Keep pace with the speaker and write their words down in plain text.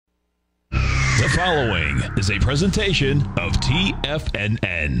The following is a presentation of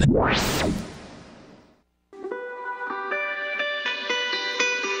TFNN.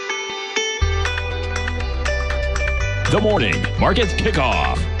 The Morning Market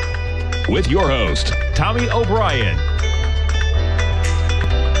Kickoff with your host, Tommy O'Brien.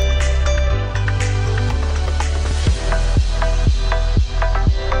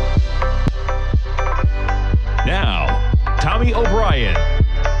 Now, Tommy O'Brien.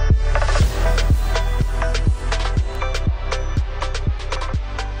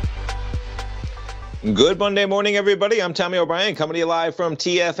 Good Monday morning, everybody. I'm Tommy O'Brien, coming to you live from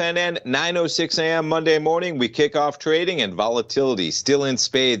TFNN, 9:06 a.m. Monday morning. We kick off trading and volatility still in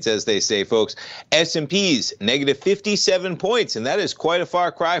spades, as they say, folks. S&P's negative 57 points, and that is quite a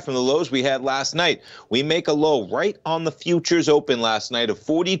far cry from the lows we had last night. We make a low right on the futures open last night of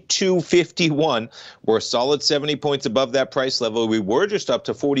 42.51. We're a solid 70 points above that price level. We were just up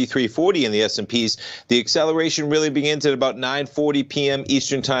to 43.40 in the S&P's. The acceleration really begins at about 9:40 p.m.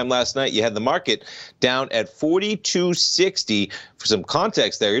 Eastern time last night. You had the market down at 42.60. For some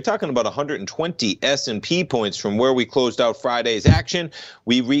context there, you're talking about 120 S&P points from where we closed out Friday's action.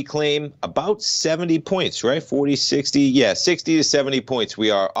 We reclaim about 70 points, right? 40, 60, yeah, 60 to 70 points.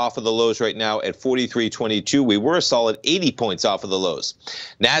 We are off of the lows right now at 43.22. We were a solid 80 points off of the lows.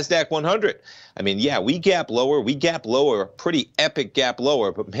 NASDAQ 100. I mean, yeah, we gap lower, pretty epic gap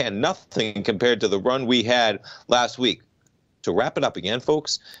lower, but man, nothing compared to the run we had last week. To wrap it up again,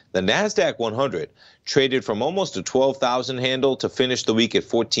 folks, the NASDAQ 100 traded from almost a 12,000 handle to finish the week at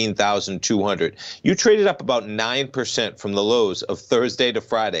 14,200. You traded up about 9% from the lows of Thursday to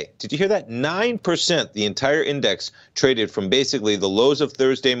Friday. Did you hear that? 9%. The entire index traded from basically the lows of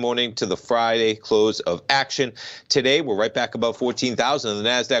Thursday morning to the Friday close of action. Today, we're right back above 14,000 in the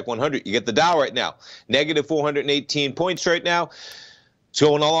NASDAQ 100. You get the Dow right now, negative 418 points right now.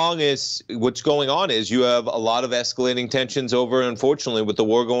 What's going on is you have a lot of escalating tensions over, unfortunately, with the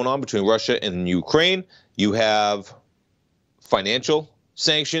war going on between Russia and Ukraine. You have financial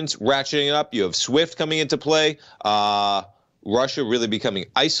sanctions ratcheting up. You have SWIFT coming into play. Russia really becoming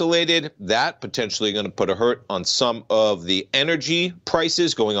isolated. That potentially going to put a hurt on some of the energy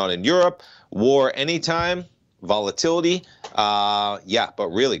prices going on in Europe. War anytime. Volatility, but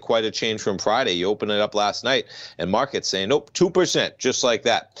really quite a change from Friday. You opened it up last night and markets saying, nope, 2%, just like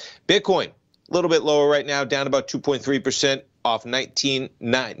that. Bitcoin, a little bit lower right now, down about 2.3% off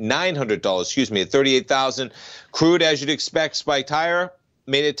 $900, at 38,000. Crude, as you'd expect, spiked higher,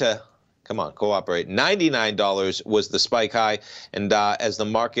 made it to, come on, cooperate. $99 was the spike high. And as the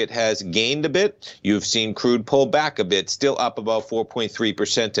market has gained a bit, you've seen crude pull back a bit, still up about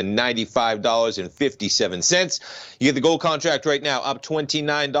 4.3% to $95.57. You get the gold contract right now up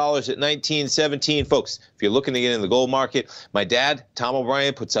 $29 at $19.17. Folks, if you're looking to get in the gold market, my dad, Tom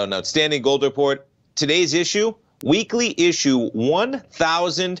O'Brien, puts out an outstanding gold report. Today's issue, weekly issue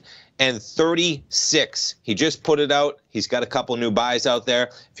 1,036. He just put it out. He's got a couple new buys out there.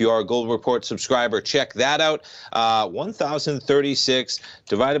 If you are a Gold Report subscriber, check that out. 1,036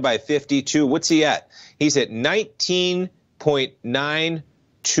 divided by 52. What's he at? He's at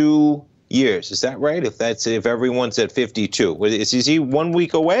 19.92 years. Is that right? If everyone's at 52. Is he 1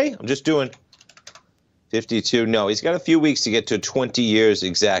 week away? I'm just doing 52. No, he's got a few weeks to get to 20 years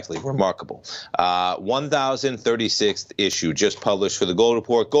exactly. Remarkable. 1,036th issue just published for the Gold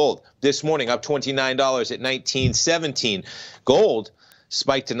Report. Gold this morning up $29 at $19.17. Gold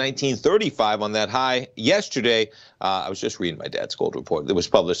spiked to $19.35 on that high yesterday. I was just reading my dad's Gold Report that was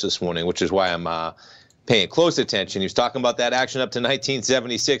published this morning, which is why I'm paying close attention. He was talking about that action up to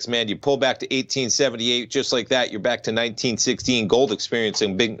 1976. Man, you pull back to 1878, just like that, you're back to 1916. Gold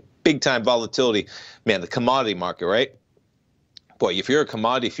experiencing big time volatility. Man, the commodity market, right? Boy, if you're a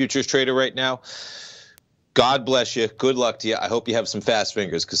commodity futures trader right now, God bless you. Good luck to you. I hope you have some fast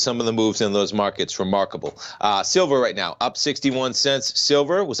fingers because some of the moves in those markets remarkable. Silver right now up 61 cents.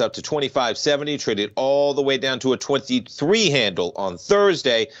 Silver was up to 25.70, traded all the way down to a 23 handle on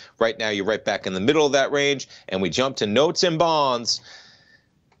Thursday. Right now, you're right back in the middle of that range, and we jump to notes and bonds.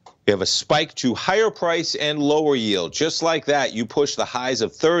 We have a spike to higher price and lower yield. Just like that, you push the highs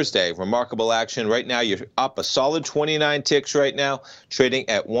of Thursday. Remarkable action. Right now, you're up a solid 29 ticks right now, trading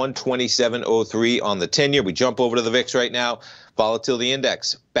at 127.03 on the 10-year. We jump over to the VIX right now. Volatility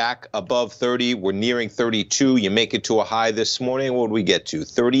index back above 30. We're nearing 32. You make it to a high this morning. What did we get to?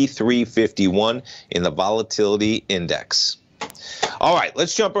 33.51 in the volatility index. All right,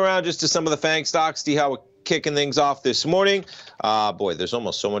 let's jump around just to some of the FANG stocks, see how we're kicking things off this morning. Boy, there's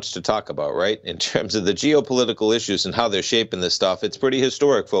almost so much to talk about, right? In terms of the geopolitical issues and how they're shaping this stuff. It's pretty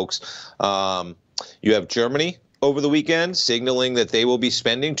historic, folks. You have Germany over the weekend, signaling that they will be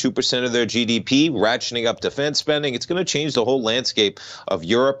spending 2% of their GDP, ratcheting up defense spending. It's going to change the whole landscape of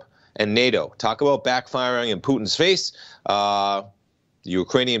Europe and NATO. Talk about backfiring in Putin's face. The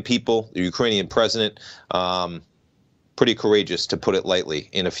Ukrainian people, the Ukrainian president, pretty courageous, to put it lightly,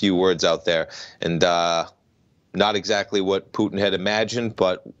 in a few words out there. And not exactly what Putin had imagined,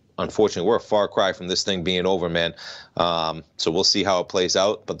 but unfortunately, we're a far cry from this thing being over, man. So we'll see how it plays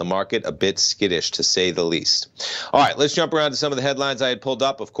out. But the market, a bit skittish, to say the least. All right, let's jump around to some of the headlines I had pulled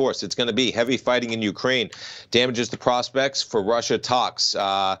up. Of course, it's going to be heavy fighting in Ukraine damages the prospects for Russia talks.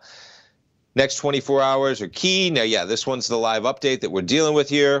 Next 24 hours are key. Now, yeah, this one's the live update that we're dealing with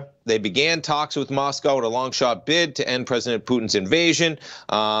here. They began talks with Moscow in a long-shot bid to end President Putin's invasion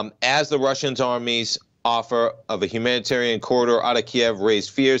as the Russian army's offer of a humanitarian corridor out of Kiev raised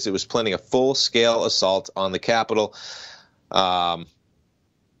fears it was planning a full-scale assault on the capital. Yeah,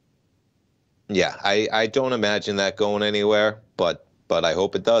 I don't imagine that going anywhere, but I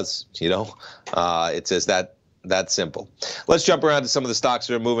hope it does. You know, it's as that simple. Let's jump around to some of the stocks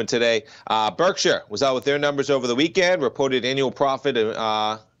that are moving today. Berkshire was out with their numbers over the weekend, reported annual profit,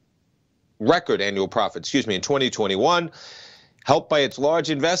 record annual profit, in 2021, helped by its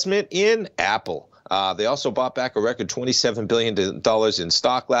large investment in Apple. They also bought back a record $27 billion in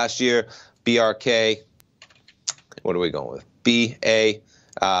stock last year. BRK, what are we going with? BA,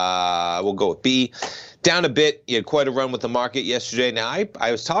 we'll go with B. Down a bit. You had quite a run with the market yesterday. Now,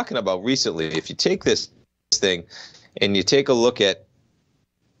 I was talking about recently, if you take this thing and you take a look at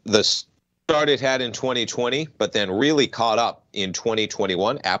the start it had in 2020, but then really caught up in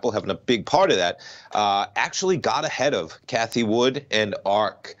 2021, Apple having a big part of that, actually got ahead of Cathie Wood and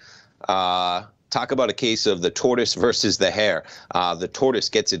ARK. Talk about a case of the tortoise versus the hare. The tortoise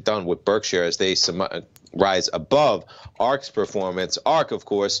gets it done with Berkshire as they rise above ARK's performance. ARK, of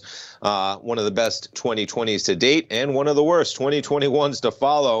course, one of the best 2020s to date and one of the worst 2021s to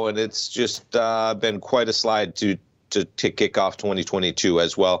follow, and it's just been quite a slide to kick off 2022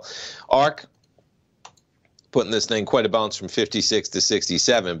 as well. ARK putting this thing quite a bounce from 56 to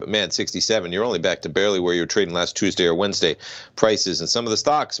 67, but man, 67, you're only back to barely where you were trading last Tuesday or Wednesday prices. And some of the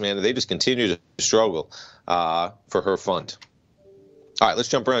stocks, man, they just continue to struggle for her fund. All right, let's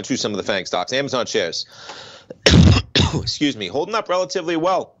jump around to some of the FANG stocks. Amazon shares, excuse me, holding up relatively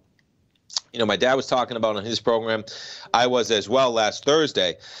well. You know, my dad was talking about on his program, I was as well last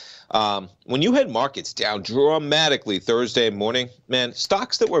Thursday. When you had markets down dramatically Thursday morning, man,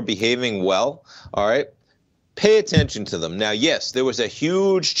 stocks that were behaving well, all right, pay attention to them. Now, yes, there was a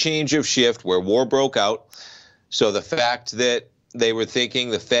huge change of shift where war broke out. So the fact that they were thinking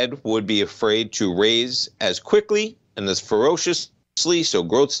the Fed would be afraid to raise as quickly and as ferociously, so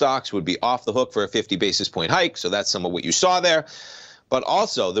growth stocks would be off the hook for a 50 basis point hike. So that's some of what you saw there. But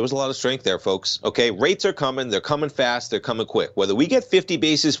also, there was a lot of strength there, folks. Okay, rates are coming. They're coming fast. They're coming quick. Whether we get 50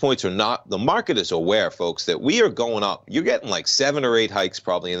 basis points or not, the market is aware, folks, that we are going up. You're getting like 7 or 8 hikes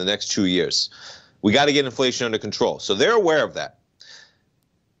probably in the next 2 years. We got to get inflation under control. So they're aware of that.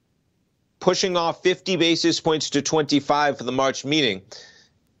 Pushing off 50 basis points to 25 for the March meeting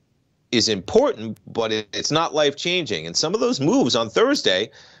is important, but it's not life-changing. And some of those moves on Thursday,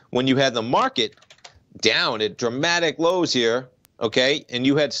 when you had the market down at dramatic lows here, okay, and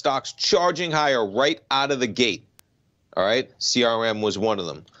you had stocks charging higher right out of the gate, all right? CRM was one of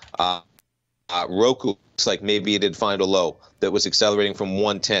them. Roku looks like maybe it did find a low that was accelerating from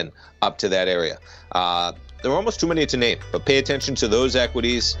 110 up to that area. There were almost too many to name, but pay attention to those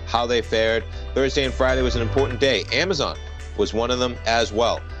equities, how they fared. Thursday and Friday was an important day. Amazon was one of them as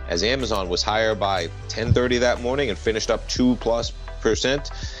well, as Amazon was higher by 10:30 that morning and finished up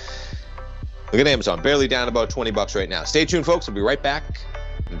 2+%. Look at Amazon, barely down about $20 right now. Stay tuned, folks. We'll be right back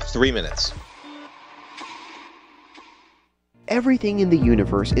in 3 minutes. Everything in the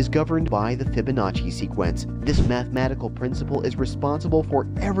universe is governed by the Fibonacci sequence. This mathematical principle is responsible for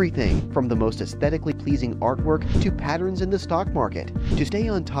everything from the most aesthetically pleasing artwork to patterns in the stock market. To stay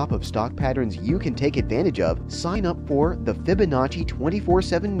on top of stock patterns you can take advantage of, sign up for the Fibonacci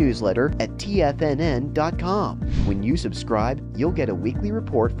 24/7 newsletter at TFNN.com. When you subscribe, you'll get a weekly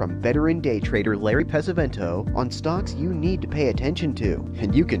report from veteran day trader Larry Pesavento on stocks you need to pay attention to.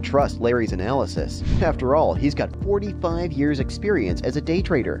 And you can trust Larry's analysis. After all, he's got 45 years experience as a day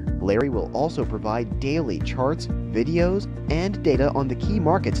trader. Larry will also provide daily charts, videos, and data on the key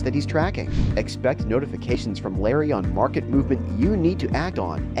markets that he's tracking. Expect notifications from Larry on market movement you need to act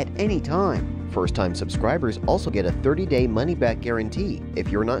on at any time. First-time subscribers also get a 30-day money-back guarantee. If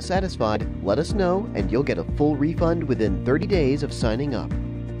you're not satisfied, let us know and you'll get a full refund within 30 days of signing up.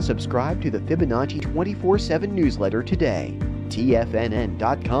 Subscribe to the Fibonacci 24/7 newsletter today.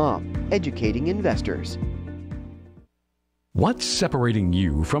 TFNN.com, educating investors. What's separating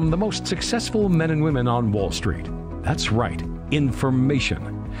you from the most successful men and women on Wall Street? That's right,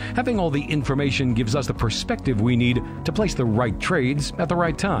 information. Having all the information gives us the perspective we need to place the right trades at the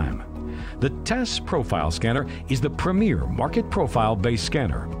right time. The TAS Profile Scanner is the premier market profile-based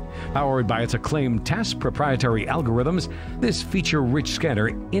scanner. Powered by its acclaimed TAS proprietary algorithms, this feature-rich scanner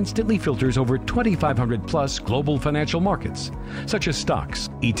instantly filters over 2,500 plus global financial markets, such as stocks,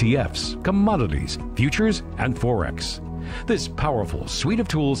 ETFs, commodities, futures, and Forex. This powerful suite of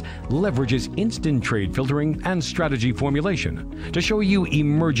tools leverages instant trade filtering and strategy formulation to show you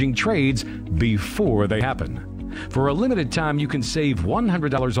emerging trades before they happen. For a limited time, you can save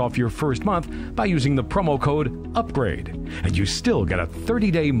 $100 off your first month by using the promo code UPGRADE, and you still get a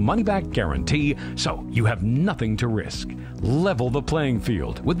 30-day money-back guarantee, so you have nothing to risk. Level the playing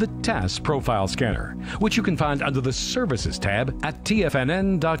field with the TAS Profile Scanner, which you can find under the Services tab at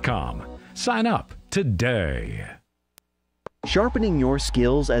TFNN.com. Sign up today. Sharpening your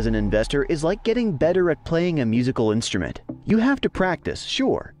skills as an investor is like getting better at playing a musical instrument. You have to practice,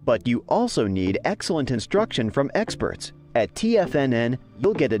 sure, but you also need excellent instruction from experts. At TFNN,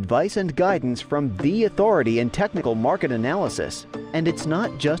 you'll get advice and guidance from the authority in technical market analysis. And it's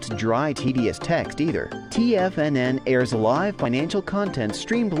not just dry, tedious text either. TFNN airs live financial content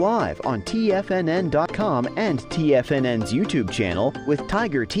streamed live on TFNN.com and TFNN's YouTube channel with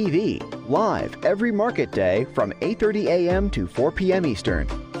Tiger TV, live every market day from 8:30 a.m. to 4 p.m. Eastern,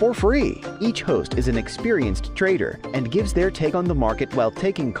 for free. Each host is an experienced trader and gives their take on the market while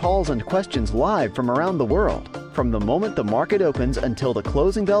taking calls and questions live from around the world. From the moment the market opens until the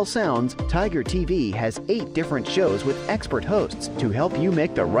closing bell sounds, Tiger TV has 8 different shows with expert hosts to help you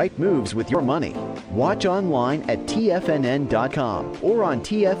make the right moves with your money. Watch online at TFNN.com or on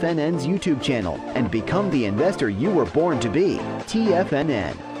TFNN's YouTube channel and become the investor you were born to be.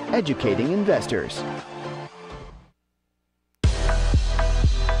 TFNN, educating investors.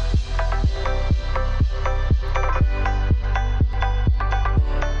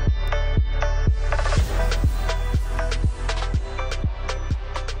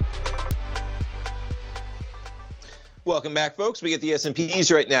 Welcome back, folks. We get the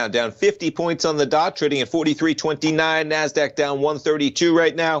S&Ps right now down 50 points on the dot, trading at 43.29. NASDAQ down 132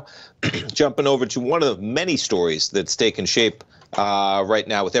 right now. Jumping over to one of the many stories that's taken shape right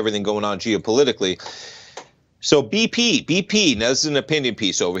now with everything going on geopolitically. So BP, now this is an opinion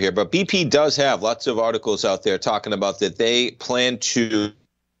piece over here, but BP does have lots of articles out there talking about that they plan to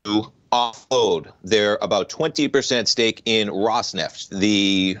offload their about 20% stake in Rosneft,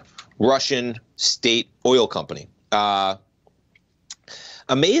 the Russian state oil company.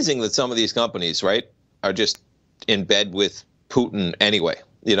 Amazing that some of these companies, right, are just in bed with Putin anyway,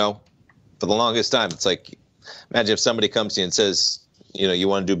 you know, for the longest time. It's like, imagine if somebody comes to you and says, you know, you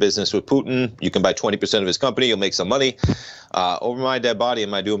want to do business with Putin, you can buy 20% of his company, you'll make some money. Over my dead body,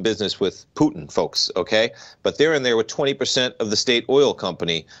 am I doing business with Putin, folks, okay? But they're in there with 20% of the state oil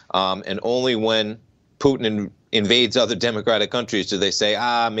company, and only when Putin invades other democratic countries do they say,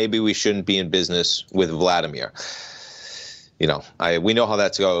 maybe we shouldn't be in business with Vladimir. You know, we know how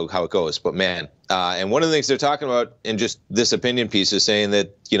how it goes, but man. And one of the things they're talking about in just this opinion piece is saying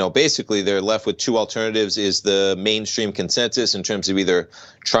that, you know, basically they're left with 2 alternatives is the mainstream consensus in terms of either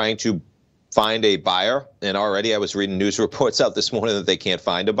trying to find a buyer. And already I was reading news reports out this morning that they can't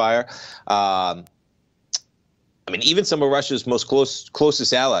find a buyer. I mean, even some of Russia's most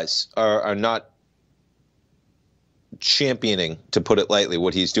closest allies are not championing, to put it lightly,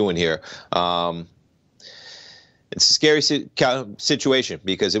 what he's doing here. It's a scary situation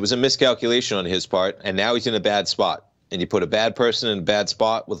because it was a miscalculation on his part, and now he's in a bad spot. And you put a bad person in a bad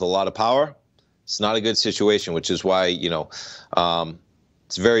spot with a lot of power, it's not a good situation, which is why, you know,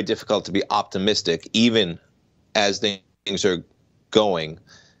 it's very difficult to be optimistic, even as things are going,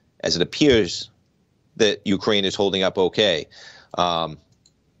 as it appears that Ukraine is holding up okay.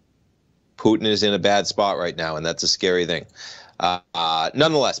 Putin is in a bad spot right now, and that's a scary thing.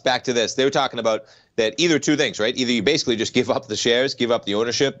 Nonetheless, back to this. They were talking about that either 2 things, right? Either you basically just give up the shares, give up the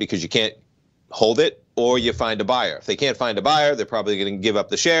ownership because you can't hold it, or you find a buyer. If they can't find a buyer, they're probably going to give up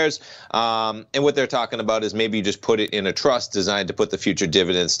the shares. And what they're talking about is maybe you just put it in a trust designed to put the future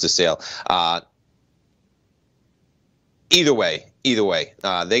dividends to sale. Either way,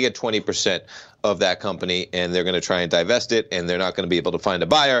 they get 20% of that company, and they're going to try and divest it, and they're not going to be able to find a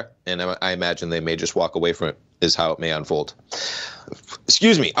buyer, and I imagine they may just walk away from it, is how it may unfold.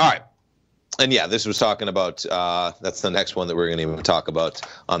 Excuse me. All right. And yeah, this was talking about, that's the next one that we're going to even talk about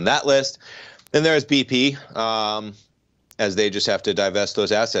on that list. And there's BP, as they just have to divest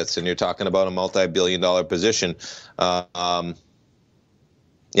those assets, and you're talking about a multi-billion-dollar position.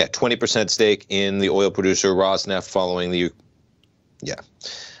 Yeah, 20% stake in the oil producer Rosneft following the, yeah.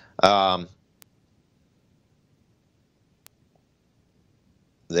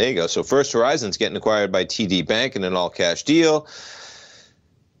 There you go. So First Horizon's getting acquired by TD Bank in an all-cash deal.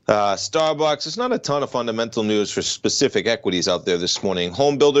 Starbucks, there's not a ton of fundamental news for specific equities out there this morning.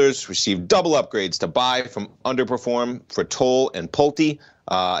 Home builders received double upgrades to buy from underperform for Toll and Pulte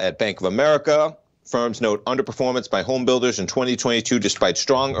at Bank of America. Firms note underperformance by home builders in 2022 despite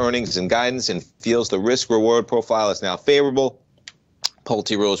strong earnings and guidance, and feels the risk-reward profile is now favorable.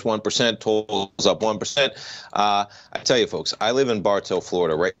 Pulte rose 1%, Toll's up 1%. I tell you, folks, I live in Bartow,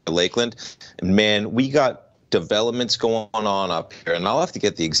 Florida, right near Lakeland. And man, we got developments going on up here, and I'll have to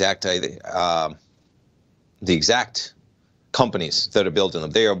get the exact companies that are building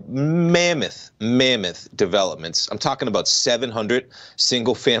them. They are mammoth developments. I'm talking about 700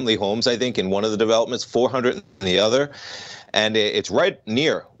 single-family homes, I think, in one of the developments, 400 in the other, and it's right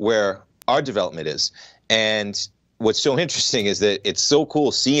near where our development is. And what's so interesting is that it's so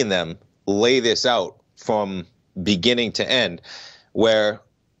cool seeing them lay this out from beginning to end, where,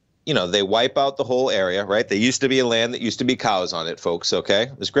 you know, they wipe out the whole area, right? There used to be a land that used to be cows on it, folks, okay?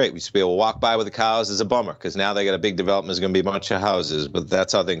 It was great. We used to be able to walk by with the cows. It's a bummer because now they got a big development. There's going to be a bunch of houses, but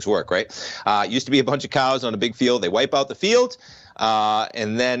that's how things work, right? Used to be a bunch of cows on a big field. They wipe out the field,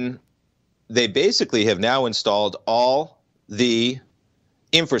 and then they basically have now installed all the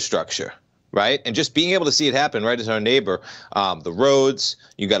infrastructure, right? And just being able to see it happen right as our neighbor, the roads,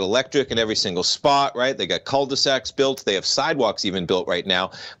 you got electric in every single spot, right? They got cul-de-sacs built. They have sidewalks even built right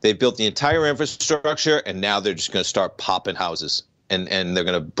now. They've built the entire infrastructure, and now they're just going to start popping houses. And they're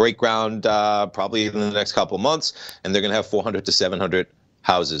going to break ground probably in the next couple of months, and they're going to have 400 to 700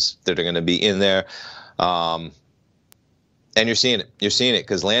 houses that are going to be in there. And you're seeing it. You're seeing it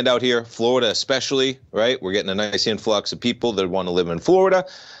because land out here, Florida especially, right? We're getting a nice influx of people that want to live in Florida.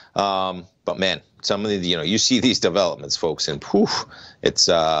 But man, some of the, you know, you see these developments, folks, and poof, it's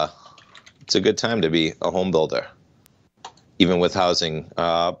a good time to be a home builder, even with housing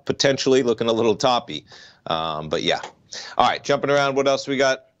potentially looking a little toppy. But yeah. All right, jumping around, what else we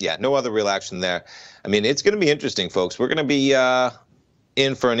got? Yeah, no other real action there. I mean, it's going to be interesting, folks. We're going to be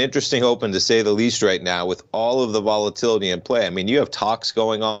in for an interesting open, to say the least, right now, with all of the volatility in play. I mean, you have talks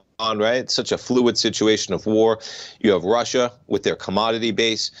going on, right? It's such a fluid situation of war. You have Russia with their commodity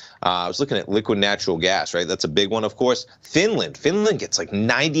base. I was looking at liquid natural gas, right? That's a big one, of course. Finland gets like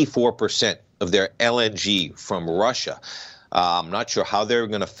 94% of their LNG from Russia. I'm not sure how they're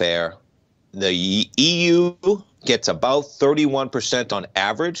going to fare. The EU gets about 31% on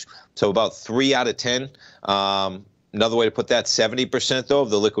average, so about 3 out of 10. Another way to put that, 70% though of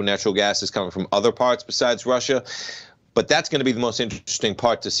the liquid natural gas is coming from other parts besides Russia. But that's going to be the most interesting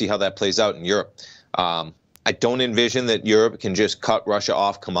part, to see how that plays out in Europe. I don't envision that Europe can just cut Russia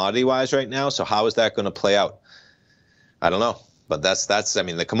off commodity-wise right now. So how is that going to play out? I don't know. But that's I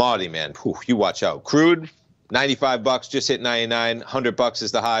mean, the commodity, man, whew, you watch out. Crude, $95, just hit 99. $100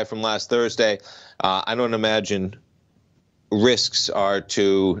 is the high from last Thursday. I don't imagine risks are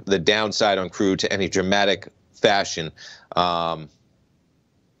to the downside on crude to any dramatic fashion.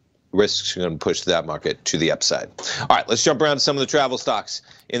 Risks are going to push that market to the upside. All right, let's jump around to some of the travel stocks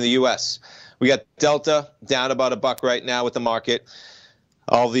in the U.S. We got Delta down about $1 right now with the market.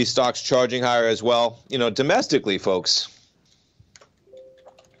 All these stocks charging higher as well. You know, domestically, folks,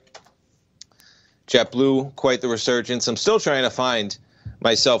 JetBlue, quite the resurgence. I'm still trying to find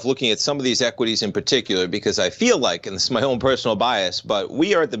myself looking at some of these equities in particular, because I feel like, and this is my own personal bias, but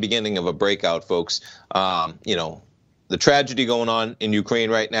we are at the beginning of a breakout, folks. You know, the tragedy going on in Ukraine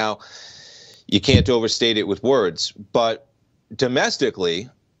right now, you can't overstate it with words. But domestically,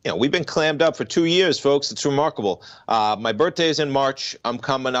 you know, we've been clammed up for 2 years, folks. It's remarkable. My birthday is in March. I'm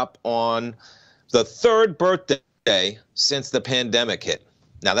coming up on the 3rd birthday since the pandemic hit.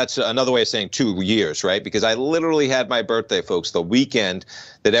 Now, that's another way of saying 2 years, right? Because I literally had my birthday, folks, the weekend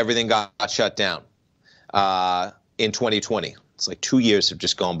that everything got shut down in 2020. It's like 2 years have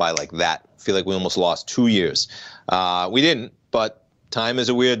just gone by like that. I feel like we almost lost 2 years. We didn't, but time is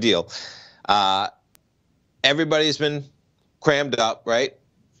a weird deal. Everybody's been crammed up, right?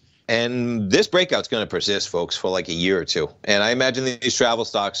 And this breakout's going to persist, folks, for like a year or two. And I imagine these travel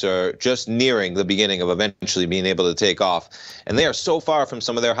stocks are just nearing the beginning of eventually being able to take off. And they are so far from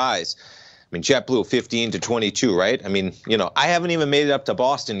some of their highs. I mean, JetBlue, 15 to 22, right? I mean, you know, I haven't even made it up to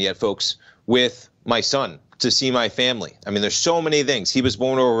Boston yet, folks, with my son to see my family. I mean, there's so many things. He was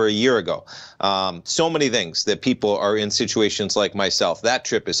born over a year ago. So many things that people are in situations like myself. That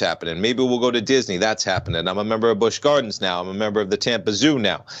trip is happening. Maybe we'll go to Disney. That's happening. I'm a member of Busch Gardens now. I'm a member of the Tampa Zoo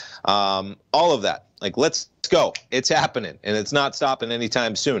now. All of that Like, let's go. It's happening, and it's not stopping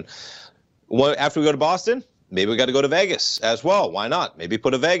anytime soon. After we go to Boston, maybe we got to go to Vegas as well. Why not? Maybe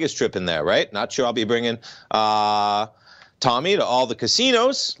put a Vegas trip in there, right? Not sure I'll be bringing Tommy to all the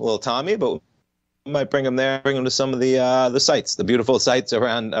casinos, little Tommy, but we might bring him there, bring him to some of the sites, the beautiful sites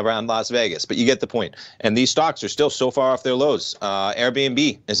around Las Vegas. But you get the point. And these stocks are still so far off their lows.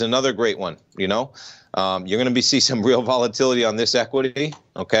 Airbnb is another great one, you know. You're going to see some real volatility on this equity,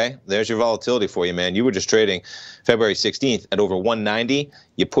 okay? There's your volatility for you, man. You were just trading February 16th at over 190.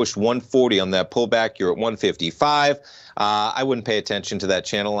 You pushed 140 on that pullback. You're at 155. I wouldn't pay attention to that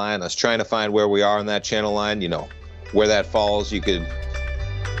channel line. I was trying to find where we are on that channel line, you know, where that falls. You could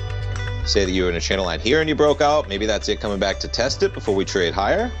say that you were in a channel line here and you broke out. Maybe that's it, coming back to test it before we trade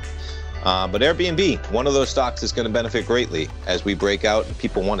higher. But Airbnb, one of those stocks is going to benefit greatly as we break out and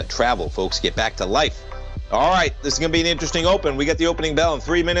people want to travel, folks, get back to life. All right, this is going to be an interesting open. We get the opening bell in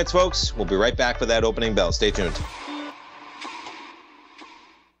 3 minutes, folks. We'll be right back for that opening bell. Stay tuned.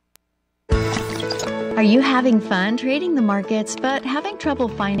 Are you having fun trading the markets but having trouble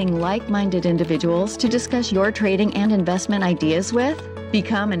finding like-minded individuals to discuss your trading and investment ideas with?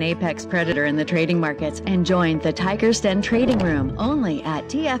 Become an apex predator in the trading markets and join the Tiger's Den Trading Room only at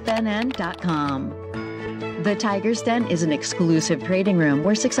TFNN.com. The Tiger's Den is an exclusive trading room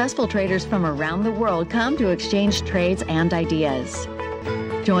where successful traders from around the world come to exchange trades and ideas.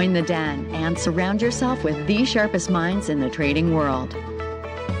 Join the den and surround yourself with the sharpest minds in the trading world.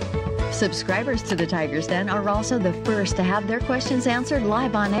 Subscribers to the Tiger's Den are also the first to have their questions answered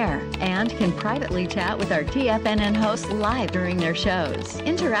live on air and can privately chat with our TFNN hosts live during their shows.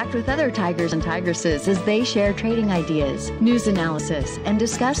 Interact with other Tigers and Tigresses as they share trading ideas, news analysis, and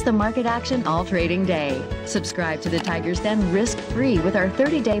discuss the market action all trading day. Subscribe to the Tiger's Den risk-free with our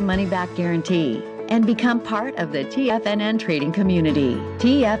 30-day money-back guarantee and become part of the TFNN trading community.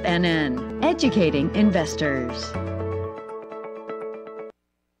 TFNN, educating investors.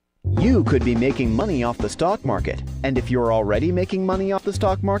 You could be making money off the stock market. And if you're already making money off the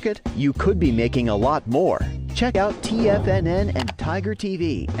stock market, you could be making a lot more. Check out TFNN and Tiger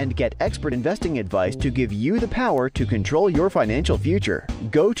TV and get expert investing advice to give you the power to control your financial future.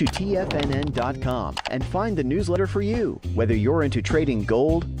 Go to TFNN.com and find the newsletter for you. Whether you're into trading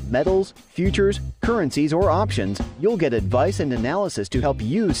gold, metals, futures, currencies, or options, you'll get advice and analysis to help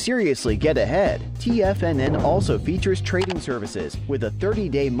you seriously get ahead. TFNN also features trading services with a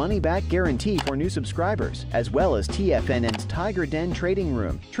 30-day money-back guarantee for new subscribers, as well as TFNN's Tiger Den Trading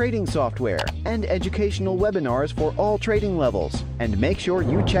Room, trading software, and educational webinars for all trading levels. And make sure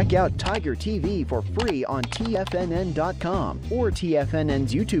you check out Tiger TV for free on TFNN.com or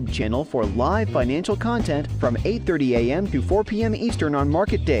TFNN's YouTube channel for live financial content from 8:30 a.m. to 4 p.m. Eastern on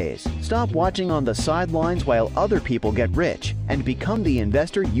market days. Stop watching on the sidelines while other people get rich and become the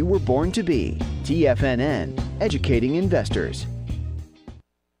investor you were born to be. TFNN, educating investors.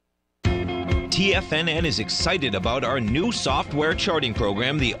 TFNN is excited about our new software charting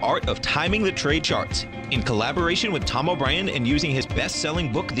program, The Art of Timing the Trade Charts. In collaboration with Tom O'Brien and using his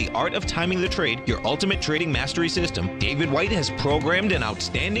best-selling book, The Art of Timing the Trade, Your Ultimate Trading Mastery System, David White has programmed an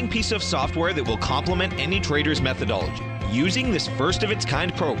outstanding piece of software that will complement any trader's methodology. Using this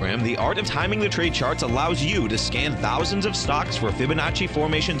first-of-its-kind program, The Art of Timing the Trade Charts allows you to scan thousands of stocks for Fibonacci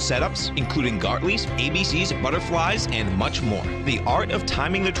formation setups, including Gartley's, ABCs, butterflies, and much more. The Art of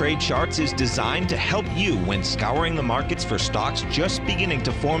Timing the Trade Charts is designed to help you when scouring the markets for stocks just beginning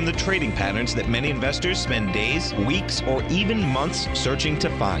to form the trading patterns that many investors spend days, weeks, or even months searching to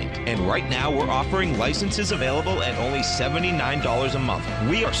find. And right now, we're offering licenses available at only $79 a month.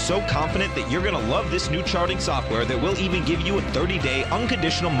 We are so confident that you're going to love this new charting software that will even give you a 30-day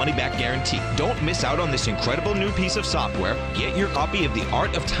unconditional money-back guarantee. Don't miss out on this incredible new piece of software. Get your copy of The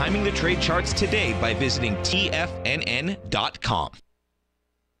Art of Timing the Trade Charts today by visiting TFNN.com.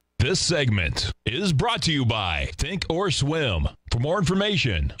 This segment is brought to you by Thinkorswim. For more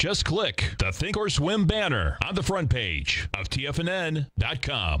information, just click the Thinkorswim banner on the front page of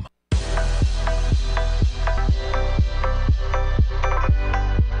TFNN.com.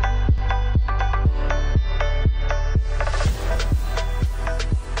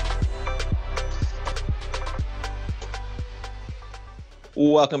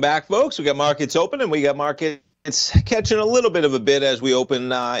 Welcome back, folks. We got markets open, and we got markets catching a little bit of a bid as we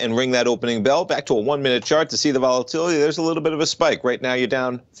open and ring that opening bell. Back to a 1-minute chart to see the volatility. There's a little bit of a spike. Right now, you're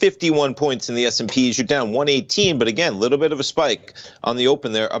down 51 points in the S&Ps. You're down 118, but again, a little bit of a spike on the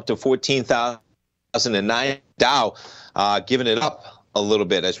open there, up to 14,009. Dow giving it up a little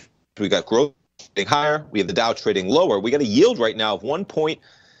bit as we got growth trading higher. We have the Dow trading lower. We got a yield right now of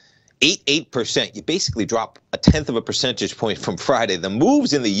 1.88%. You basically drop a tenth of a percentage point from Friday. The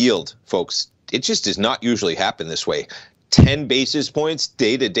moves in the yield, folks, it just does not usually happen this way. 10 basis points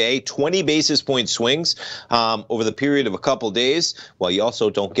day to day, 20 basis point swings over the period of a couple days, while you also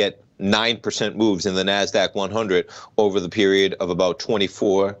don't get 9% moves in the NASDAQ 100 over the period of about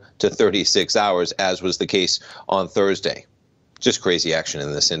 24 to 36 hours, as was the case on Thursday. Just crazy action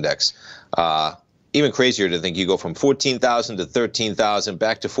in this index. Even crazier to think you go from 14,000 to 13,000,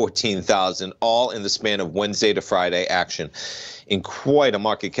 back to 14,000, all in the span of Wednesday to Friday action in quite a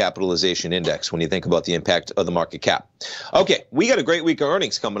market capitalization index when you think about the impact of the market cap. Okay, we got a great week of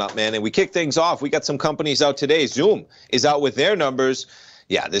earnings coming up, man, and we kick things off. We got some companies out today. Zoom is out with their numbers.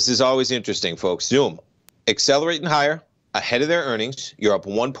 Yeah, this is always interesting, folks. Zoom accelerating higher, ahead of their earnings. You're up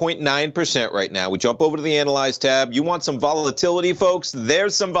 1.9% right now. We jump over to the Analyze tab. You want some volatility, folks?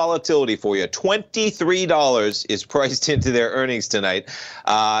 There's some volatility for you. $23 is priced into their earnings tonight.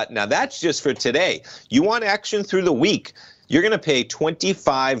 Now, that's just for today. You want action through the week, you're going to pay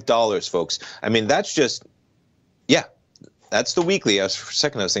 $25, folks. I mean, that's just, yeah. That's the weekly. For a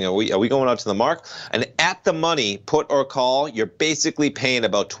second, I was thinking, are we going out to the mark? And at the money, put or call, you're basically paying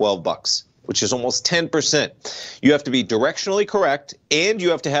about $12, which is almost 10%. You have to be directionally correct, and you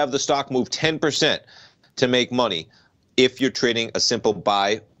have to have the stock move 10% to make money if you're trading a simple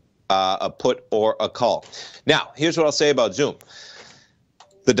buy, a put, or a call. Now, here's what I'll say about Zoom.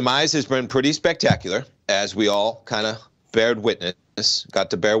 The demise has been pretty spectacular, as we all kind of got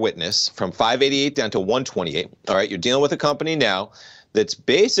to bear witness, from 588 down to 128. All right, you're dealing with a company now that's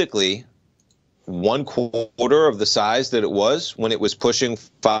basically 1/4 of the size that it was when it was pushing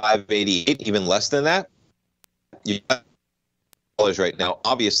 588, even less than that. You got dollars right now,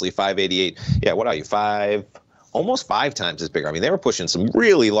 obviously 588. Yeah, what are you, almost 5 times as bigger? I mean, they were pushing some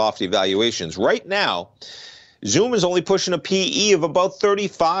really lofty valuations. Right now, Zoom is only pushing a PE of about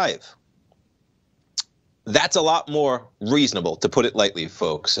 35. That's a lot more reasonable, to put it lightly,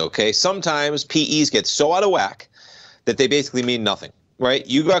 folks, okay? Sometimes PEs get so out of whack that they basically mean nothing, right?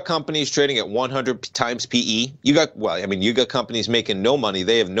 You got companies trading at 100 times PE. You got companies making no money.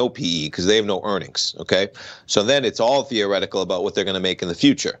 They have no PE because they have no earnings, okay? So then it's all theoretical about what they're going to make in the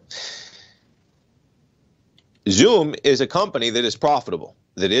future. Zoom is a company that is profitable,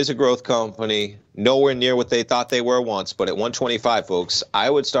 that is a growth company, nowhere near what they thought they were once, but at 125, folks, I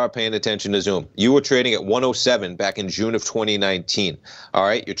would start paying attention to Zoom. You were trading at 107 back in June of 2019. All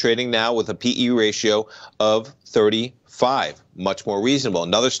right, you're trading now with a PE ratio of 35, much more reasonable.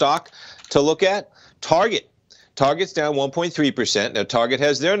 Another stock to look at, Target. Target's down 1.3%. Now, Target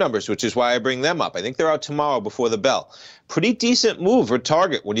has their numbers, which is why I bring them up. I think they're out tomorrow before the bell. Pretty decent move for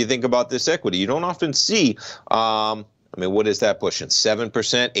Target when you think about this equity. You don't often see, I mean, what is that pushing? 7%,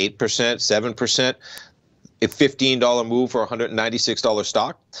 8%, 7%, a $15 move for a $196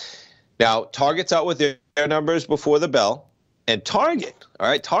 stock. Now, Target's out with their numbers before the bell. And Target, all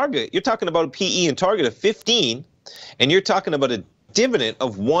right, Target, you're talking about a PE in Target of 15, and you're talking about a dividend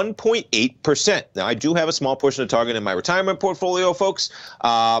of 1.8%. Now, I do have a small portion of Target in my retirement portfolio, folks.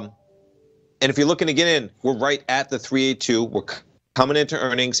 And if you're looking to get in, we're right at the 382. We're coming into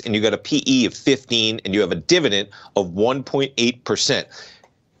earnings, and you got a PE of 15, and you have a dividend of 1.8%.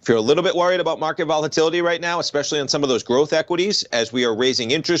 If you're a little bit worried about market volatility right now, especially on some of those growth equities, as we are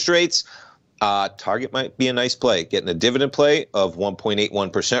raising interest rates, Target might be a nice play. Getting a dividend play of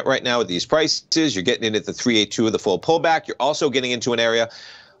 1.81% right now at these prices. You're getting in at the 382 of the full pullback. You're also getting into an area,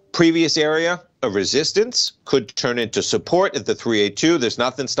 previous area of resistance could turn into support at the 382. There's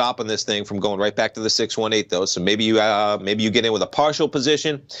nothing stopping this thing from going right back to the 618, though. So maybe you get in with a partial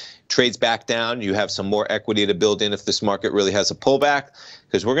position, trades back down. You have some more equity to build in if this market really has a pullback,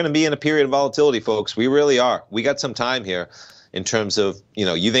 because we're going to be in a period of volatility, folks. We really are. We got some time here. In terms of,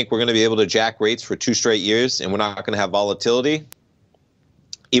 you think we're going to be able to jack rates for 2 straight years and we're not going to have volatility,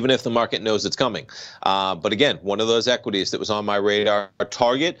 even if the market knows it's coming. But again, one of those equities that was on my radar,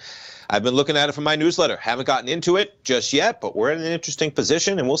 Target, I've been looking at it from my newsletter. Haven't gotten into it just yet, but we're in an interesting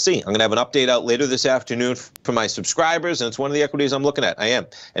position, and we'll see. I'm going to have an update out later this afternoon for my subscribers, and it's one of the equities I'm looking at. I am.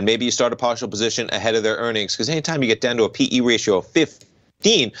 And maybe you start a partial position ahead of their earnings, because anytime you get down to a PE ratio of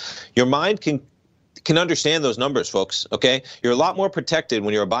 15, your mind can understand those numbers, folks, okay? You're a lot more protected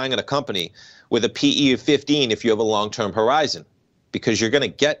when you're buying at a company with a PE of 15 if you have a long-term horizon, because you're going to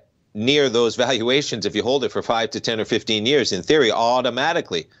get near those valuations if you hold it for 5 to 10 or 15 years, in theory,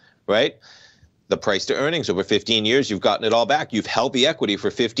 automatically, right? The price to earnings over 15 years, you've gotten it all back. You've held the equity for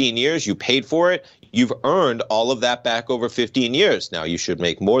 15 years. You paid for it. You've earned all of that back over 15 years. Now, you should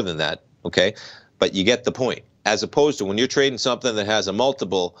make more than that, okay? But you get the point. As opposed to when you're trading something that has a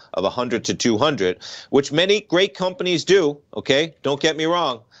multiple of 100 to 200, which many great companies do, okay? Don't get me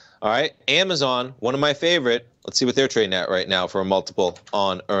wrong. All right, Amazon, one of my favorite. Let's see what they're trading at right now for a multiple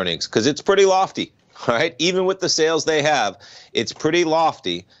on earnings, because it's pretty lofty. All right, even with the sales they have, it's pretty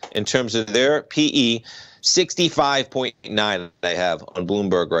lofty in terms of their PE. 65.9 they have on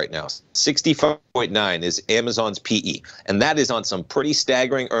Bloomberg right now. 65.9 is Amazon's PE, and that is on some pretty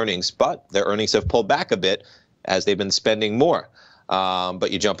staggering earnings, but their earnings have pulled back a bit as they've been spending more.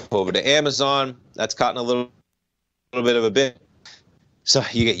 But you jump over to Amazon, that's caught in a little bit of a bit. So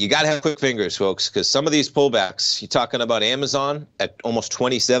you got to have quick fingers, folks, because some of these pullbacks, you're talking about Amazon at almost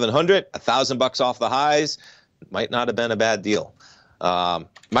 2,700, $1,000 off the highs, might not have been a bad deal.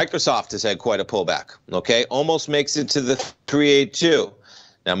 Microsoft has had quite a pullback, okay? Almost makes it to the 382.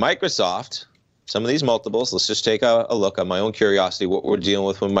 Now, Microsoft, some of these multiples, let's just take a look on my own curiosity, what we're dealing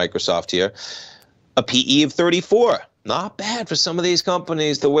with Microsoft here. A PE of 34. Not bad for some of these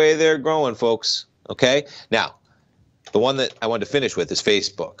companies, the way they're growing, folks, okay? Now, the one that I wanted to finish with is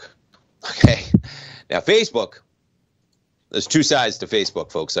Facebook, okay? Now, Facebook, there's two sides to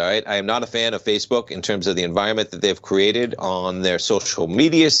Facebook, folks, all right? I am not a fan of Facebook in terms of the environment that they've created on their social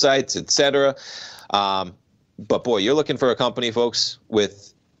media sites, etc. But, boy, you're looking for a company, folks,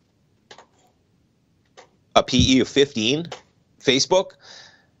 with a PE of 15, Facebook,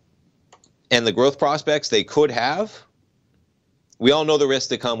 and the growth prospects they could have. We all know the risks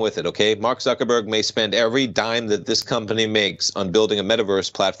that come with it, okay? Mark Zuckerberg may spend every dime that this company makes on building a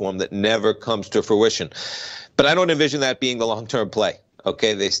metaverse platform that never comes to fruition. But I don't envision that being the long-term play,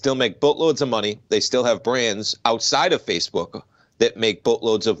 okay? They still make boatloads of money. They still have brands outside of Facebook that make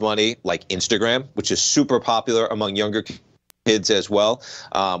boatloads of money, like Instagram, which is super popular among younger kids as well.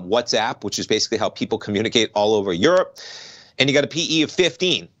 WhatsApp, which is basically how people communicate all over Europe. And you got a PE of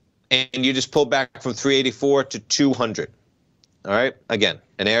 15, and you just pulled back from 384 to 200. All right, again,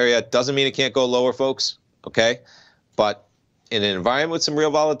 an area doesn't mean it can't go lower, folks, okay? But in an environment with some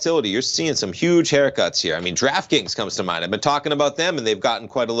real volatility, you're seeing some huge haircuts here. I mean, DraftKings comes to mind. I've been talking about them, and they've gotten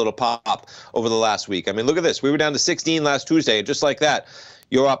quite a little pop over the last week. I mean, look at this. We were down to 16 last Tuesday, and just like that,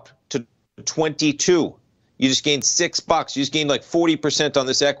 you're up to 22. You just gained $6. You just gained like 40% on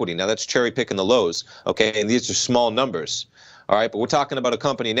this equity. Now, that's cherry picking the lows, okay? And these are small numbers, all right? But we're talking about a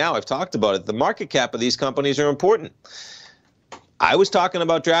company now. I've talked about it. The market cap of these companies are important. I was talking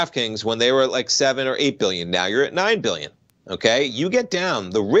about DraftKings when they were at like 7 or 8 billion. Now you're at 9 billion. Okay, you get down.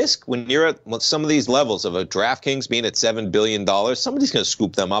 The risk when you're at some of these levels of a DraftKings being at $7 billion, somebody's going to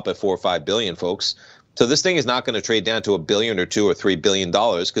scoop them up at 4 or 5 billion, folks. So this thing is not going to trade down to $1 billion or $2 or $3 billion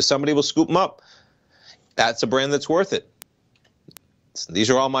because somebody will scoop them up. That's a brand that's worth it.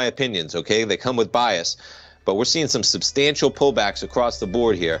 These are all my opinions, okay? They come with bias. But we're seeing some substantial pullbacks across the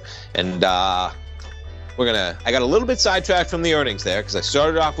board here. And I got a little bit sidetracked from the earnings there because I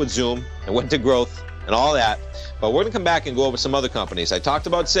started off with Zoom and went to growth and all that. But we're going to come back and go over some other companies. I talked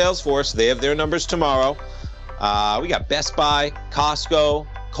about Salesforce. They have their numbers tomorrow. We got Best Buy, Costco,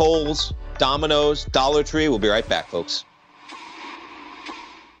 Kohl's, Domino's, Dollar Tree. We'll be right back, folks.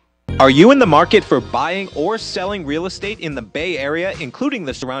 Are you in the market for buying or selling real estate in the Bay Area, including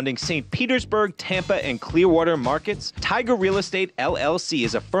the surrounding St. Petersburg, Tampa, and Clearwater markets? Tiger Real Estate LLC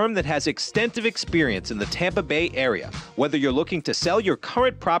is a firm that has extensive experience in the Tampa Bay area. Whether you're looking to sell your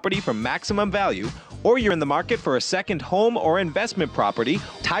current property for maximum value, or you're in the market for a second home or investment property,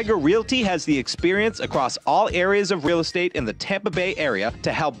 Tiger Realty has the experience across all areas of real estate in the Tampa Bay area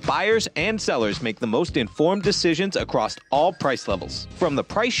to help buyers and sellers make the most informed decisions across all price levels. From the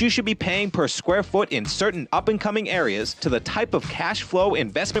price you should be paying per square foot in certain up-and-coming areas to the type of cash flow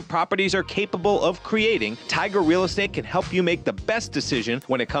investment properties are capable of creating, Tiger Real Estate can help you make the best decision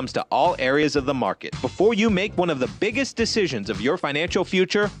when it comes to all areas of the market. Before you make one of the biggest decisions of your financial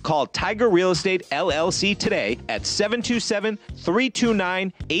future, call Tiger Real Estate LLC today at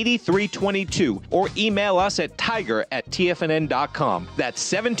 727-329-8322 or email us at tiger@tfnn.com. That's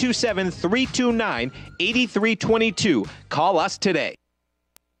 727-329-8322. Call us today.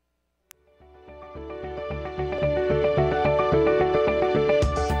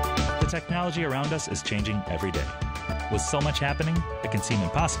 The technology around us is changing every day. With so much happening, it can seem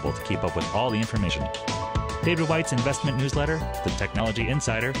impossible to keep up with all the information. David White's investment newsletter, The Technology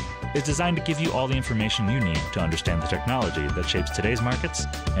Insider, is designed to give you all the information you need to understand the technology that shapes today's markets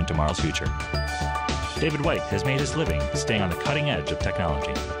and tomorrow's future. David White has made his living staying on the cutting edge of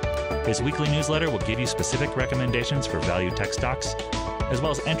technology. His weekly newsletter will give you specific recommendations for value tech stocks, as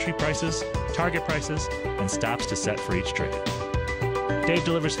well as entry prices, target prices, and stops to set for each trade. Dave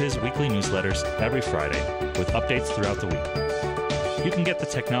delivers his weekly newsletters every Friday with updates throughout the week. You can get the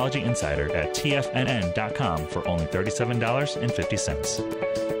Technology Insider at TFNN.com for only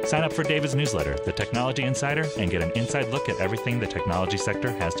 $37.50. Sign up for David's newsletter, The Technology Insider, and get an inside look at everything the technology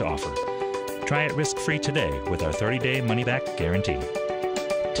sector has to offer. Try it risk-free today with our 30-day money-back guarantee.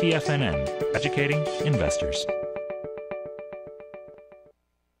 TFNN, educating investors.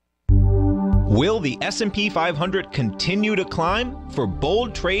 Will the S&P 500 continue to climb? For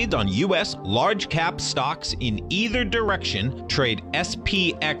bold trades on U.S. large-cap stocks in either direction, trade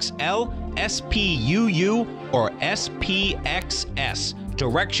SPXL, SPUU, or SPXS.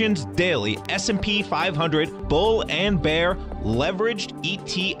 Directions Daily S&P 500 Bull and Bear Leveraged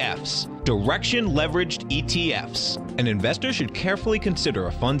ETFs. Direction Leveraged ETFs. An investor should carefully consider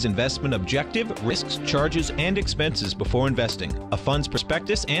a fund's investment objective, risks, charges, and expenses before investing. A fund's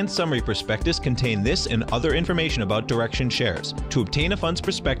prospectus and summary prospectus contain this and other information about Direction shares. To obtain a fund's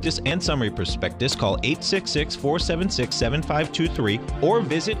prospectus and summary prospectus, call 866-476-7523 or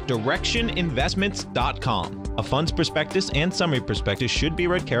visit directioninvestments.com. A fund's prospectus and summary prospectus should be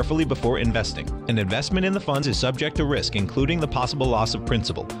read carefully before investing. An investment in the funds is subject to risk, including the possible loss of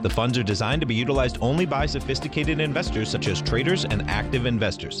principal. The funds are designed to be utilized only by sophisticated investors such as traders and active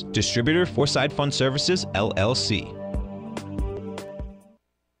investors. Distributor Foreside Fund Services, LLC.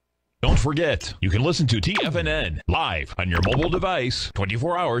 Don't forget, you can listen to TFNN live on your mobile device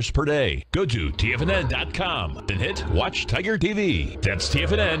 24 hours per day. Go to TFNN.com, then hit Watch Tiger TV. That's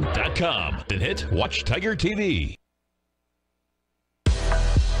TFNN.com, then hit Watch Tiger TV.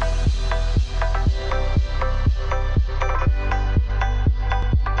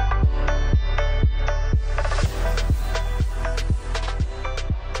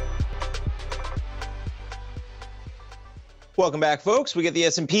 Welcome back, folks. We get the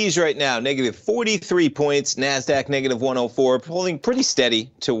S&Ps right now, negative 43 points. NASDAQ, negative 104, holding pretty steady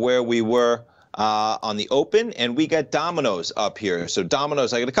to where we were on the open. And we got Domino's up here. So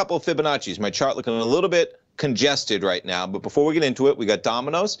Domino's, I got a couple of Fibonacci's. My chart looking a little bit congested right now. But before we get into it, we got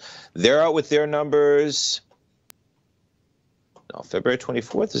Domino's. They're out with their numbers. No, February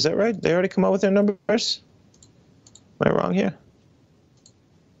 24th. Is that right? They already come out with their numbers? Am I wrong here?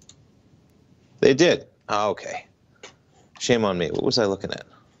 They did. Oh, okay. Shame on me. What was I looking at?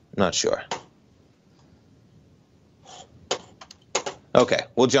 Not sure. Okay,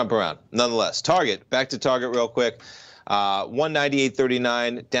 we'll jump around. Nonetheless, Target, back to Target real quick.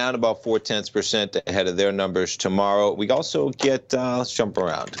 198.39, down about 0.4% ahead of their numbers tomorrow. We also get, let's jump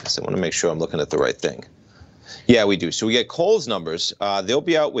around because I want to make sure I'm looking at the right thing. Yeah, we do. So we get Kohl's numbers. They'll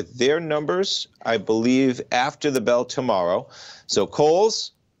be out with their numbers, I believe, after the bell tomorrow. So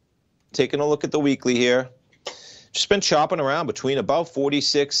Kohl's, taking a look at the weekly here. Just been chopping around between about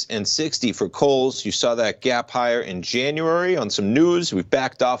 46 and 60 for Kohl's. You saw that gap higher in January on some news. We've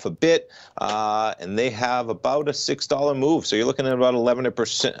backed off a bit, and they have about a $6 move. So you're looking at about 11 to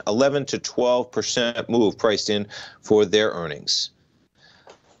 12% move priced in for their earnings.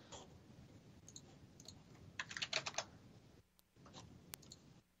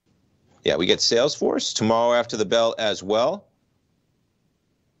 Yeah, we get Salesforce tomorrow after the bell as well.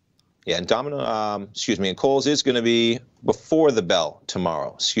 Yeah, and and Kohl's is going to be before the bell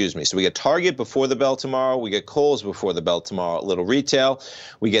tomorrow. Excuse me. So we get Target before the bell tomorrow. We get Kohl's before the bell tomorrow. A little retail.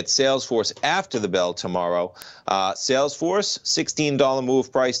 We get Salesforce after the bell tomorrow. Salesforce, $16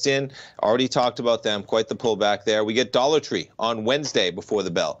 move priced in. Already talked about them. Quite the pullback there. We get Dollar Tree on Wednesday before the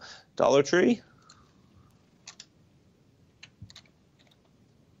bell. Dollar Tree.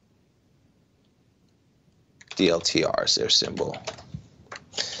 DLTR is their symbol.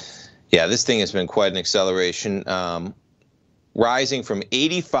 Yeah, this thing has been quite an acceleration, rising from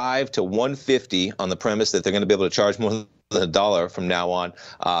 85 to 150 on the premise that they're going to be able to charge more than $1 from now on.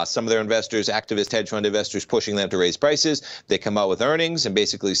 Some of their investors, activist hedge fund investors, pushing them to raise prices. They come out with earnings and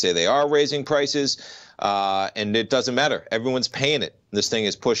basically say they are raising prices, and it doesn't matter. Everyone's paying it. This thing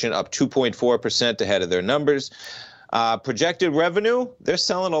is pushing up 2.4% ahead of their numbers. Projected revenue, they're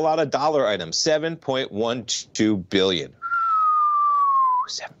selling a lot of dollar items, $7.12 billion.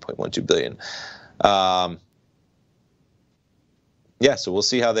 7.12 billion. Yeah, so we'll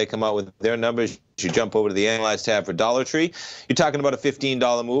see how they come out with their numbers. You jump over to the Analyze tab for Dollar Tree. You're talking about a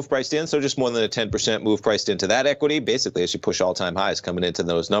 $15 move priced in, so just more than a 10% move priced into that equity, basically as you push all-time highs coming into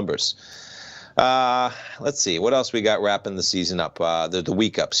those numbers. Let's see, what else we got wrapping the season up, the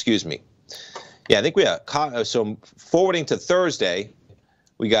week up, excuse me. Yeah, I think we have, so forwarding to Thursday,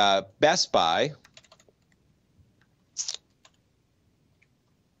 we got Best Buy.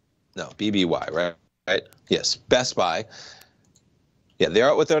 No, BBY, right? Yes, Best Buy. Yeah, they're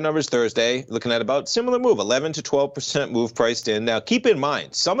out with their numbers Thursday, looking at about similar move, 11 to 12% move priced in. Now, keep in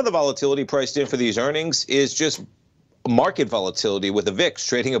mind, some of the volatility priced in for these earnings is just market volatility with the VIX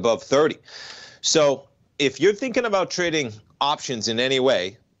trading above 30. So if you're thinking about trading options in any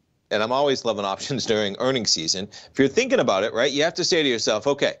way, and I'm always loving options during earnings season, if you're thinking about it, right, you have to say to yourself,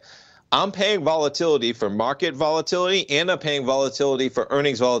 okay, I'm paying volatility for market volatility, and I'm paying volatility for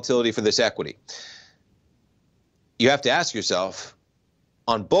earnings volatility for this equity. You have to ask yourself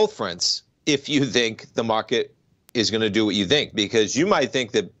on both fronts if you think the market is going to do what you think, because you might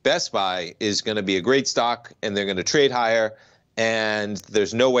think that Best Buy is going to be a great stock and they're going to trade higher, and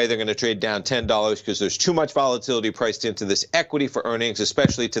there's no way they're going to trade down $10 because there's too much volatility priced into this equity for earnings,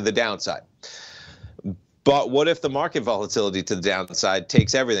 especially to the downside. But what if the market volatility to the downside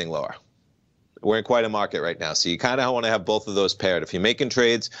takes everything lower? We're in quite a market right now, so you kind of want to have both of those paired. If you're making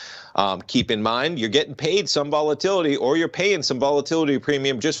trades, keep in mind you're getting paid some volatility, or you're paying some volatility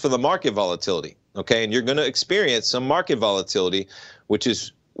premium just for the market volatility, okay? And you're going to experience some market volatility, which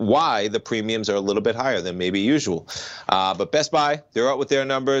is why the premiums are a little bit higher than maybe usual. But Best Buy, they're out with their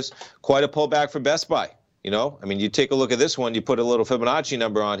numbers. Quite a pullback for Best Buy. You know, I mean, you take a look at this one, you put a little Fibonacci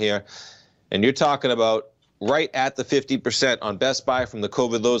number on here, and you're talking about right at the 50% on Best Buy from the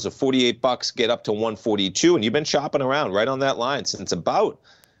COVID lows of $48, get up to $142, and you've been shopping around right on that line since about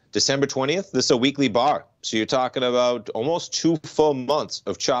December 20th. This is a weekly bar, so you're talking about almost 2 full months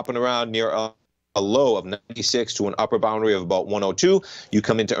of chopping around near a low of 96 to an upper boundary of about 102. You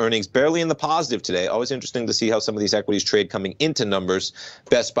come into earnings barely in the positive today. Always interesting to see how some of these equities trade coming into numbers.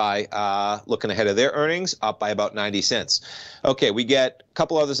 Best Buy looking ahead of their earnings, up by about 90 cents. Okay, we get a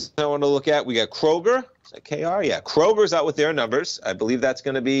couple others I want to look at. We got Kroger. Is that KR? Yeah, Kroger's out with their numbers. I believe that's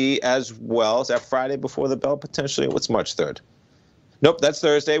going to be as well. Is that Friday before the bell potentially? What's March 3rd? Nope, that's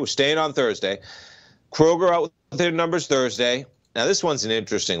Thursday. We're staying on Thursday. Kroger out with their numbers Thursday. Now, this one's an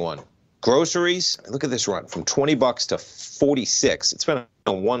interesting one. Groceries, look at this run from $20 to 46. It's been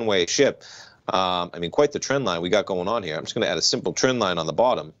a one-way ship. I mean, quite the trend line we got going on here. I'm just going to add a simple trend line on the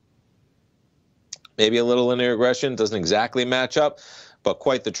bottom. Maybe a little linear regression, doesn't exactly match up, but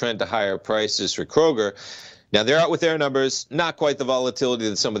quite the trend to higher prices for Kroger. Now, they're out with their numbers, not quite the volatility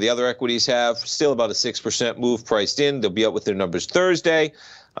that some of the other equities have, still about a 6% move priced in. They'll be out with their numbers Thursday.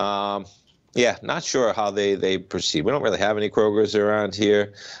 Yeah, not sure how they proceed. We don't really have any Krogers around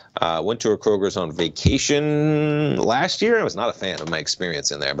here. Went to a Kroger's on vacation last year. I was not a fan of my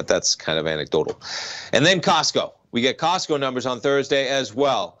experience in there, but that's kind of anecdotal. And then Costco. We get Costco numbers on Thursday as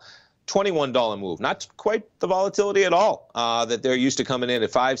well. $21 move. Not quite the volatility at all that they're used to coming in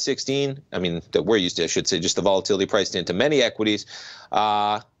at $5.16. I mean, that we're used to, I should say, just the volatility priced into many equities.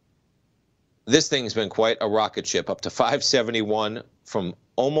 This thing's been quite a rocket ship, up to $571 from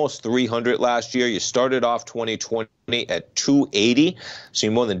almost $300 last year. You started off 2020 at $280, so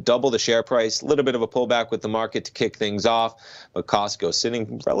you more than double the share price. A little bit of a pullback with the market to kick things off, but Costco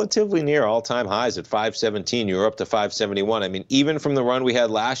sitting relatively near all-time highs at $517. You're up to $571. I mean, even from the run we had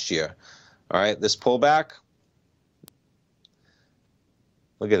last year, all right, this pullback,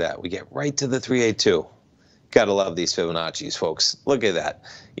 look at that. We get right to the 382. Gotta love these Fibonacci's, folks. Look at that.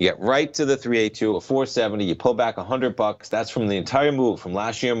 You get right to the 382 of 470. You pull back $100. That's from the entire move from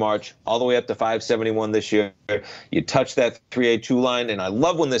last year, March, all the way up to 571 this year. You touch that 382 line, and I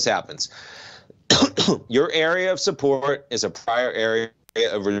love when this happens. Your area of support is a prior area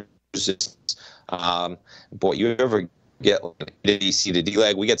of resistance. Boy, you ever get like a D, C to D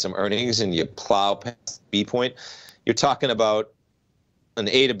leg, we get some earnings, and you plow past the B point. You're talking about an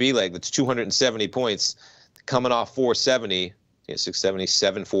A to B leg that's 270 points. Coming off 470, yeah, 670,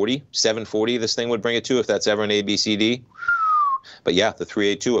 740. 740 this thing would bring it to if that's ever an ABCD. But yeah, the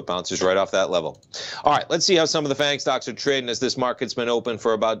 382, it bounces right off that level. All right, let's see how some of the FANG stocks are trading as this market's been open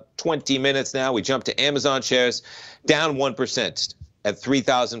for about 20 minutes now. We jump to Amazon shares, down 1% at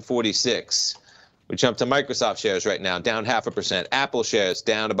 3,046. We jump to Microsoft shares right now, down 0.5%. Apple shares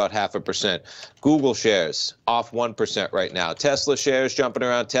down about 0.5%. Google shares off 1% right now. Tesla shares jumping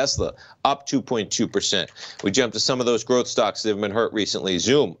around. Tesla up 2.2%. We jump to some of those growth stocks that have been hurt recently.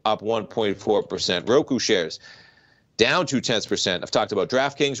 Zoom up 1.4%. Roku shares down 0.2%. I've talked about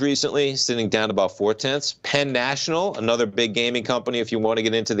DraftKings recently, sitting down about 0.4. Penn National, another big gaming company if you want to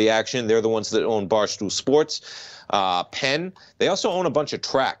get into the action. They're the ones that own Barstool Sports. Penn, they also own a bunch of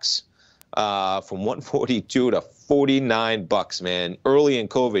tracks. From 142 to $49, man. Early in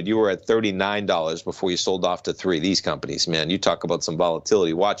COVID, you were at $39 before you sold off to 3. These companies, man, you talk about some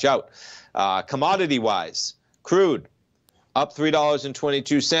volatility. Watch out. Commodity-wise, crude up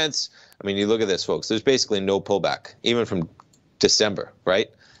 $3.22. I mean, you look at this, folks. There's basically no pullback, even from December, right?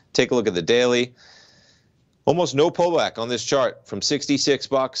 Take a look at the daily. Almost no pullback on this chart from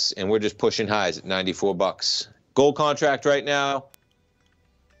 $66, and we're just pushing highs at $94. Gold contract right now.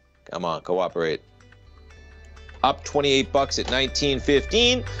 Come on, cooperate. up 28 bucks at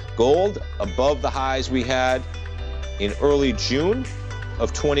 19.15. Gold above the highs we had in early June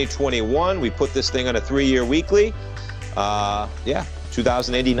of 2021. We put this thing on a 3-year weekly. Yeah,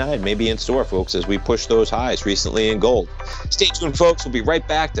 2089 may be in store, folks, as we push those highs recently in gold. Stay tuned, folks. We'll be right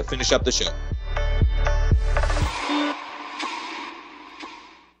back to finish up the show.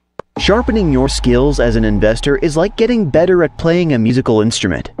 Sharpening your skills as an investor is like getting better at playing a musical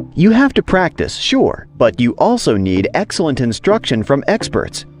instrument. You have to practice, sure, but you also need excellent instruction from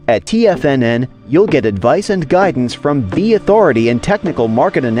experts. At TFNN, you'll get advice and guidance from the authority in technical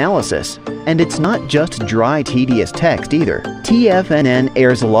market analysis. And it's not just dry, tedious text either. TFNN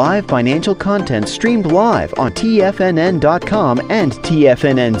airs live financial content streamed live on TFNN.com and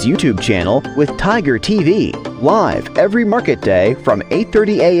TFNN's YouTube channel with Tiger TV, live every market day from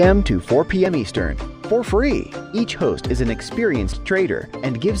 8:30 a.m. to 4 p.m. Eastern. For free. Each host is an experienced trader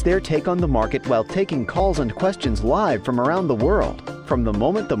and gives their take on the market while taking calls and questions live from around the world. From the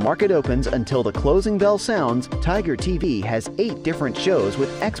moment the market opens until the closing bell sounds, Tiger TV has 8 different shows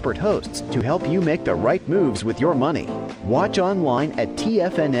with expert hosts to help you make the right moves with your money. Watch online at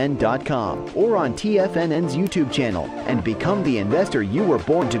TFNN.com or on TFNN's YouTube channel and become the investor you were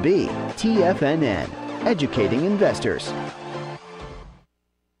born to be. TFNN, educating investors.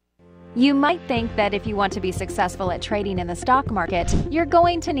 You might think that if you want to be successful at trading in the stock market, you're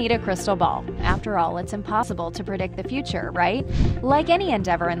going to need a crystal ball. After all, it's impossible to predict the future, right? Like any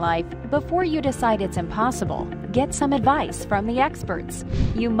endeavor in life, before you decide it's impossible, get some advice from the experts.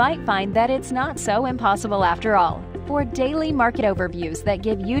 You might find that it's not so impossible after all. For daily market overviews that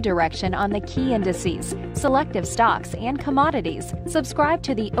give you direction on the key indices, selective stocks, and commodities, subscribe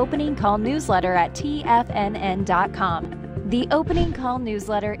to the Opening Call newsletter at TFNN.com. The Opening Call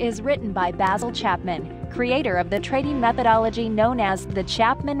newsletter is written by Basil Chapman, creator of the trading methodology known as the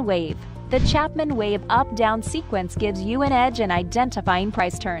Chapman Wave. The Chapman Wave up-down sequence gives you an edge in identifying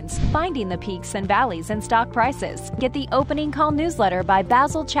price turns, finding the peaks and valleys in stock prices. Get the Opening Call newsletter by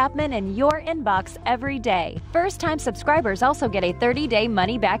Basil Chapman in your inbox every day. First-time subscribers also get a 30-day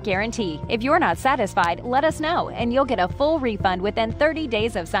money-back guarantee. If you're not satisfied, let us know, and you'll get a full refund within 30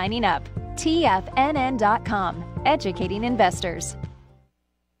 days of signing up. TFNN.com, educating investors.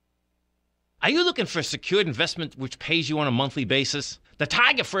 Are you looking for a secured investment which pays you on a monthly basis? The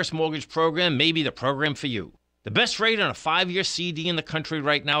Tiger First Mortgage Program may be the program for you. The best rate on a 5-year CD in the country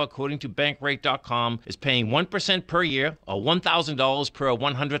right now, according to Bankrate.com, is paying 1% per year or $1,000 per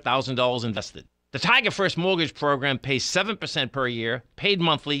 $100,000 invested. The Tiger First Mortgage Program pays 7% per year, paid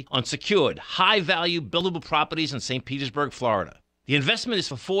monthly, on secured, high-value, buildable properties in St. Petersburg, Florida. The investment is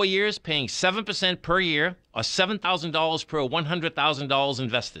for 4 years, paying 7% per year or $7,000 per $100,000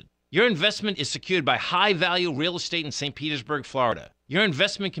 invested. Your investment is secured by high-value real estate in St. Petersburg, Florida. Your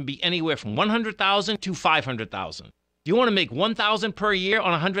investment can be anywhere from $100,000 to $500,000. Do you want to make $1,000 per year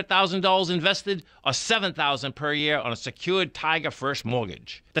on $100,000 invested or $7,000 per year on a secured Tiger First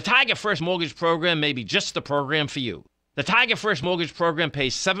mortgage? The Tiger First Mortgage Program may be just the program for you. The Tiger First Mortgage Program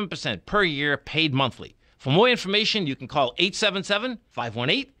pays 7% per year, paid monthly. For more information, you can call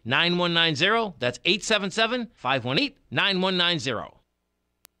 877-518-9190. That's 877-518-9190.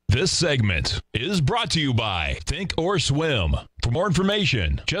 This segment is brought to you by Thinkorswim. For more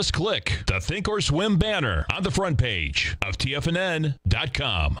information, just click the Thinkorswim banner on the front page of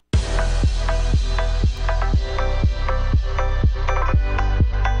TFNN.com.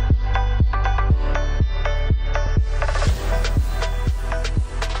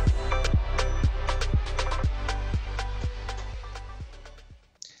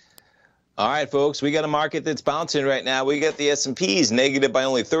 All right, folks, we got a market that's bouncing right now. We got the S&Ps negative by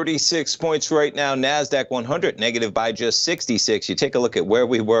only 36 points right now. NASDAQ 100 negative by just 66. You take a look at where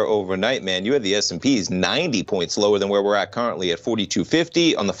we were overnight, man. You had the S&Ps 90 points lower than where we're at currently at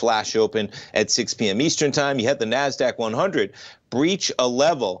 42.50 on the flash open at 6 p.m. Eastern time. You had the NASDAQ 100 breach a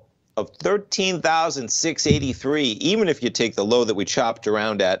level of 13,683, even if you take the low that we chopped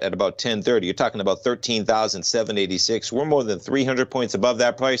around at about 10:30, you're talking about 13,786. We're more than 300 points above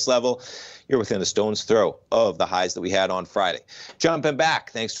that price level. You're within a stone's throw of the highs that we had on Friday. Jumping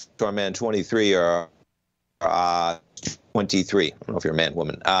back, thanks to our man 23 or 23. I don't know if you're a man,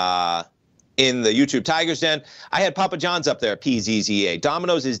 woman. In the YouTube Tigers Den, I had Papa John's up there, PZZA.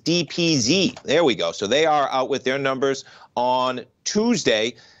 Domino's is DPZ. There we go. So they are out with their numbers on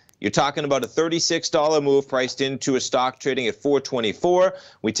Tuesday. You're talking about a $36 move priced into a stock trading at $4.24.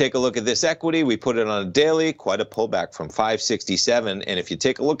 We take a look at this equity. We put it on a daily, quite a pullback from $5.67. And if you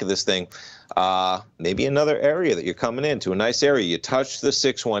take a look at this thing, maybe another area that you're coming into, a nice area. You touched the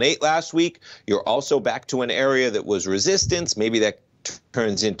 618 last week. You're also back to an area that was resistance. Maybe that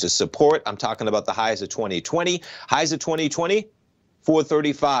turns into support. I'm talking about the highs of 2020. Highs of 2020,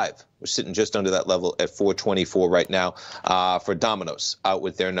 435. We're sitting just under that level at 424 right now for Domino's, out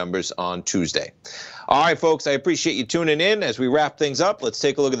with their numbers on Tuesday. All right, folks, I appreciate you tuning in. As we wrap things up, let's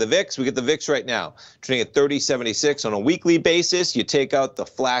take a look at the VIX. We get the VIX right now trading at 30.76 on a weekly basis. You take out the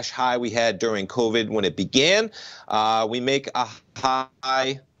flash high we had during COVID when it began. We make a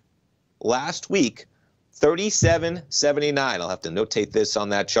high last week, 37.79. I'll have to notate this on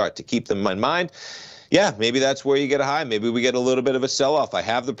that chart to keep them in mind. Yeah, maybe that's where you get a high. Maybe we get a little bit of a sell-off. I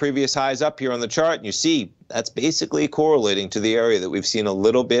have the previous highs up here on the chart, and you see that's basically correlating to the area that we've seen a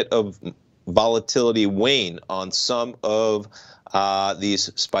little bit of volatility wane on some of these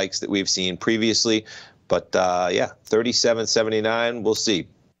spikes that we've seen previously. But yeah, 37.79, we'll see.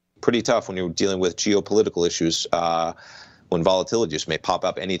 Pretty tough when you're dealing with geopolitical issues, when volatility just may pop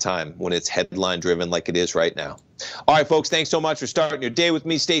up anytime when it's headline driven like it is right now. All right, folks, thanks so much for starting your day with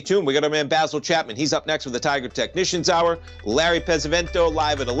me. Stay tuned. We got our man Basil Chapman. He's up next with the Tiger Technicians Hour. Larry Pesavento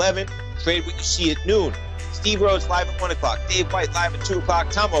live at 11. Trade What You See at noon. Steve Rhodes live at 1 o'clock. Dave White live at 2 o'clock.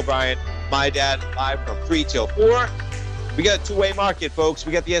 Tom O'Brien, my dad, live from 3 till 4. We got a two-way market, folks.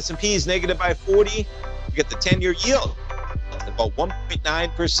 We got the S&Ps negative by 40. We got the 10-year yield at about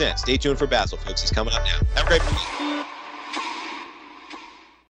 1.9%. Stay tuned for Basil, folks. He's coming up now. Have a great week.